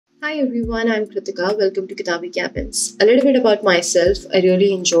Hi everyone, I'm Kritika. Welcome to Kitaabi Cabins. A little bit about myself. I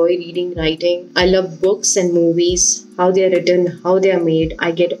really enjoy reading, writing. I love books and movies, how they are written, how they are made.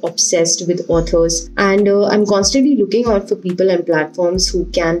 I get obsessed with authors, and I'm constantly looking out for people and platforms who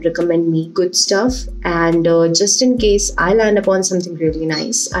can recommend me good stuff. And just in case I land upon something really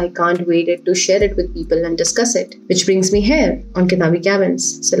nice, I can't wait to share it with people and discuss it. Which brings me here on Kitaabi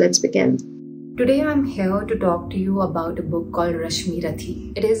Cabins. So let's begin. Today I'm here to talk to you about a book called Rashmi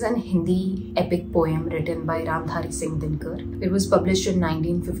Rathi. It is an Hindi epic poem written by Ramdhari Singh Dinkar. It was published in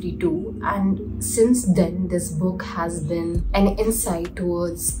 1952, and since then this book has been an insight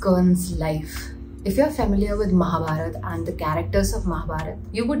towards Karn's life. If you're familiar with Mahabharata and the characters of Mahabharata,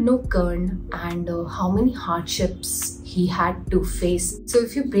 you would know Karn and how many hardships he had to face. So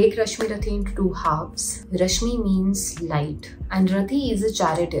if you break Rashmi Rathi into two halves, Rashmi means light and Rathi is a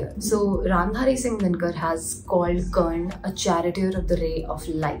charioteer. So Ramdhari Singh Dinkar has called Karn a charioteer of the ray of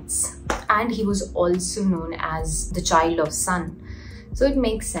lights. And he was also known as the child of sun. So it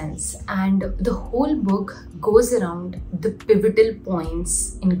makes sense, and the whole book goes around the pivotal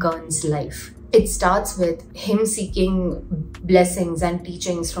points in Karn's life. It starts with him seeking blessings and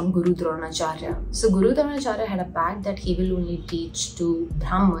teachings from Guru Dronacharya. So Guru Dronacharya had a pact that he will only teach to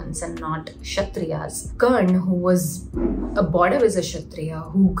Brahmins and not Kshatriyas. Karn, who was a border as a Kshatriya,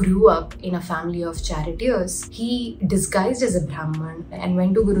 who grew up in a family of charioteers, he disguised as a Brahman and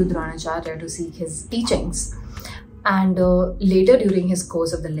went to Guru Dronacharya to seek his teachings. And later during his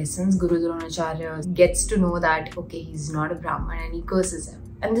course of the lessons, Guru Dronacharya gets to know that, okay, he's not a Brahman, and he curses him.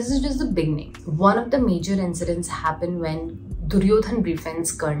 And this is just the beginning. One of the major incidents happened when Duryodhan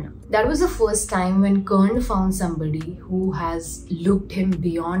befriends Karna. That was the first time when Karna found somebody who has looked him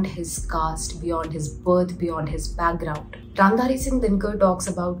beyond his caste, beyond his birth, beyond his background. Ramdhari Singh Dinkar talks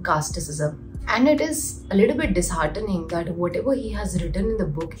about casteism. And it is a little bit disheartening that whatever he has written in the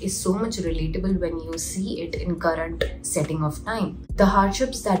book is so much relatable when you see it in current setting of time. The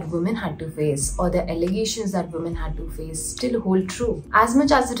hardships that women had to face or the allegations that women had to face still hold true. As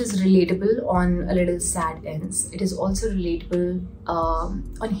much as it is relatable on a little sad ends, it is also relatable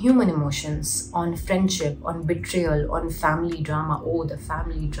on human emotions, on friendship, on betrayal, on family drama. Oh, the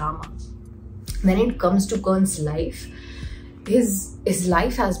family drama. When it comes to Karn's life, his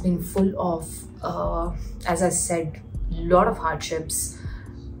life has been full of, as I said, a lot of hardships.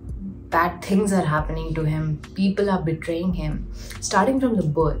 Bad things are happening to him. People are betraying him. Starting from the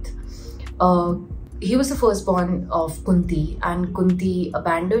birth, he was the firstborn of Kunti, and Kunti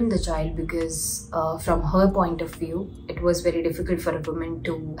abandoned the child because from her point of view, it was very difficult for a woman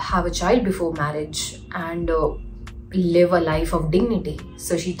to have a child before marriage and live a life of dignity.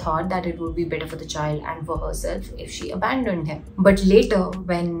 So she thought that it would be better for the child and for herself if she abandoned him. But later,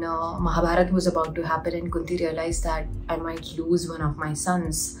 when Mahabharata was about to happen and Kunti realized that I might lose one of my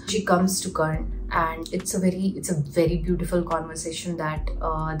sons, she comes to Karn, and it's a very beautiful conversation that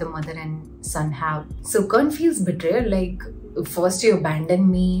the mother and son have. So Karn feels betrayed, like, first you abandoned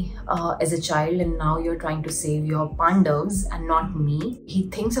me as a child and now you're trying to save your Pandavas and not me. He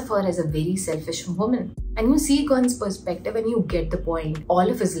thinks of her as a very selfish woman. And you see Karn's perspective and you get the point. All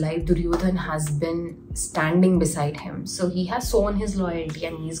of his life, Duryodhan has been standing beside him. So he has shown his loyalty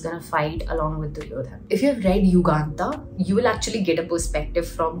and he's gonna fight along with Duryodhan. If you have read Yuganta, you will actually get a perspective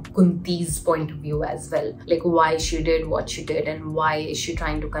from Kunti's point of view as well. Like why she did what she did and why is she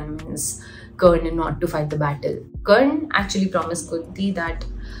trying to convince Karn not to fight the battle. Karn actually promised Kunti that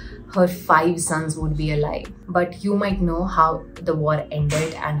her 5 sons would be alive. But you might know how the war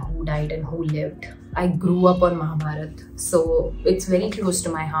ended and who died and who lived. I grew up on Mahabharata, so it's very close to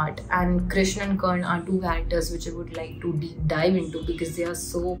my heart. And Krishna and Karna are two characters which I would like to deep dive into because they are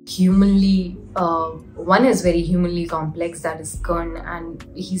so humanly, one is very humanly complex, that is Karna, and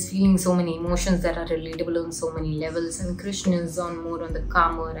he's feeling so many emotions that are relatable on so many levels, and Krishna is more on the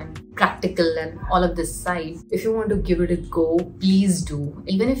calmer and practical and all of this side. If you want to give it a go, please do.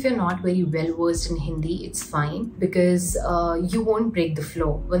 Even if you're not very well versed in Hindi, it's fine because you won't break the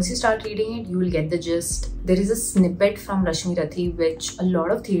flow. Once you start reading it, you will get the gist. There is a snippet from Rashmi Rathi which a lot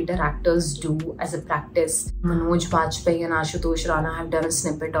of theatre actors do as a practice. Manoj Bajpayee and Ashutosh Rana have done a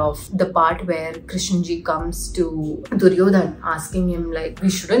snippet of the part where Krishnji comes to Duryodhan asking him like, we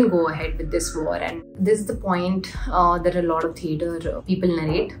shouldn't go ahead with this war, and this is the point that a lot of theatre people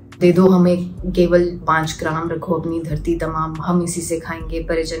narrate. दे दो हमें केवल 5 ग्राम, रखो अपनी धरती तमाम, हम इसी से खाएंगे,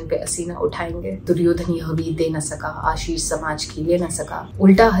 परिजन पे असीना उठाएंगे। दुर्योधन यह भी दे न सका, आशीष समाज की ले न सका,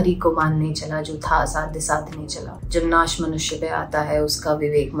 उल्टा हरि को मानने चला, जो था साध्य साधने चला। जब नाश मनुष्य पे आता है उसका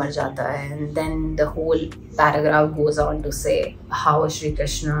विवेक मर जाता है। And then the whole paragraph goes on to से how Shri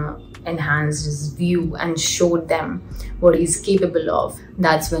Krishna enhanced his view and showed them what he's capable of.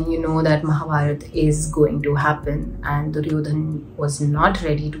 That's when you know that Mahabharata is going to happen, and Duryodhan was not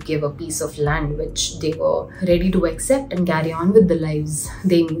ready to give a piece of land which they were ready to accept and carry on with the lives.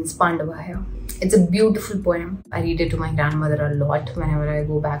 They means Pandava here. It's a beautiful poem. I read it to my grandmother a lot whenever I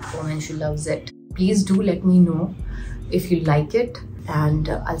go back home, and she loves it. Please do let me know if you like it, and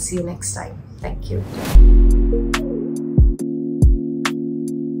I'll see you next time. Thank you.